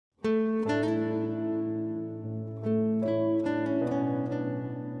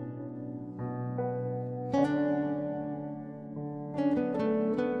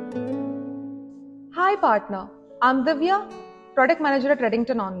partner. I'm Divya, Product Manager at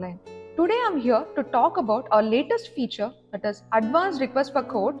Redington Online. Today I'm here to talk about our latest feature, that is Advanced Request for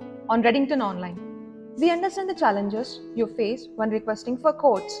Code on Redington Online. We understand the challenges you face when requesting for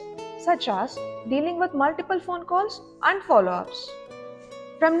codes, such as dealing with multiple phone calls and follow-ups.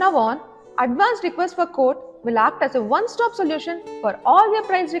 From now on, Advanced Request for Code will act as a one-stop solution for all your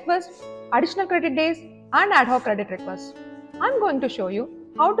price requests, additional credit days, and ad hoc credit requests. I'm going to show you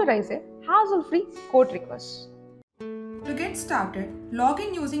how to raise a hassle-free code request. To get started, log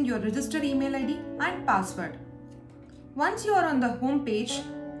in using your registered email ID and password. Once you are on the home page,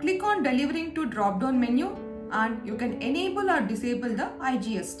 click on Delivering to drop-down menu and you can enable or disable the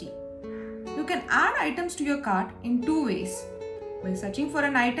IGST. You can add items to your cart in two ways: by searching for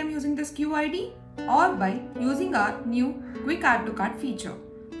an item using this QID or by using our new Quick Add to Cart feature,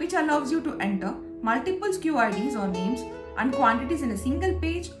 which allows you to enter multiple QIDs or names and quantities in a single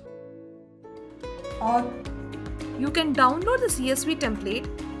page, or you can download the CSV template,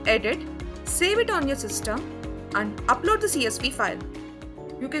 edit, save it on your system and upload the CSV file.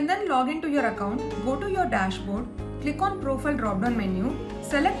 You can then log into your account, go to your dashboard, click on Profile drop-down menu,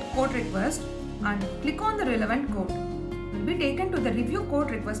 select Code Request and click on the relevant code. You will be taken to the Review Code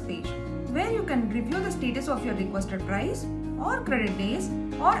Request page, where you can review the status of your requested price or credit days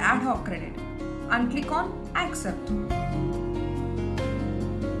or ad hoc credit, and click on Accept.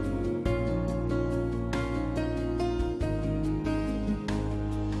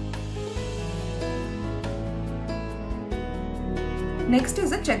 Next is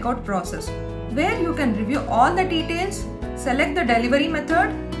the checkout process, where you can review all the details, select the delivery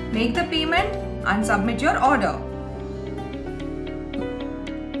method, make the payment and submit your order.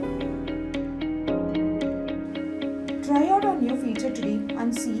 Try out our new feature today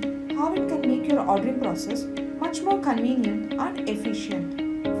and see how it can make your ordering process much more convenient and efficient.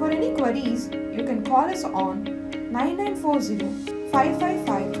 For any queries, you can call us on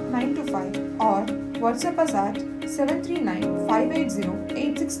 9940-555-925 or WhatsApp us at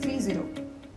 739-580-8630.